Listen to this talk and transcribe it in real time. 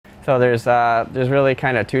So there's really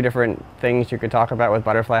kind of two different things you could talk about with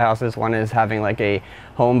butterfly houses. One is having like a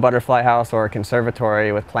home butterfly house or a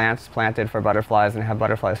conservatory with plants planted for butterflies and have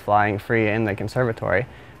butterflies flying free in the conservatory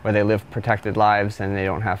where they live protected lives and they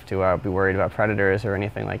don't have to be worried about predators or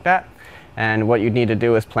anything like that. And what you'd need to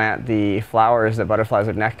do is plant the flowers that butterflies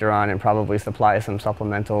would nectar on and probably supply some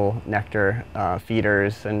supplemental nectar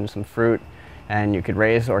feeders and some fruit. And you could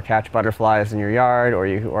raise or catch butterflies in your yard,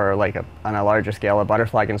 or like on a larger scale, a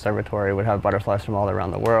butterfly conservatory would have butterflies from all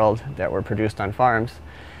around the world that were produced on farms.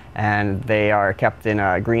 And they are kept in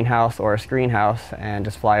a greenhouse or a screen house and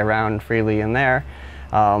just fly around freely in there.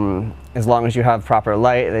 As long as you have proper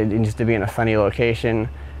light, it needs to be in a sunny location,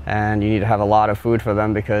 and you need to have a lot of food for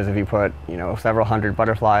them, because if you put, several hundred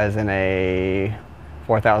butterflies in a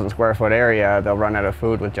 4,000 square foot area, they'll run out of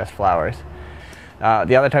food with just flowers.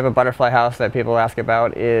 The other type of butterfly house that people ask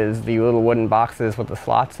about is the little wooden boxes with the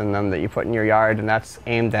slots in them that you put in your yard, and that's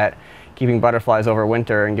aimed at keeping butterflies over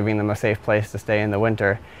winter and giving them a safe place to stay in the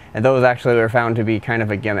winter. And those actually are found to be kind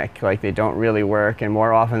of a gimmick, like they don't really work, and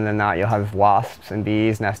more often than not you'll have wasps and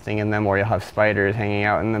bees nesting in them, or you'll have spiders hanging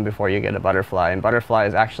out in them before you get a butterfly. And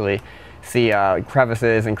butterflies actually see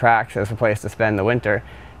crevices and cracks as a place to spend the winter.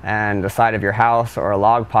 And the side of your house or a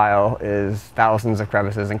log pile is thousands of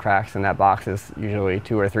crevices and cracks, and that box is usually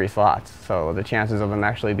 2 or 3 slots. So the chances of them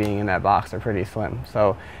actually being in that box are pretty slim.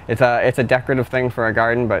 So it's a decorative thing for a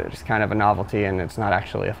garden, but it's kind of a novelty, and it's not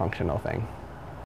actually a functional thing.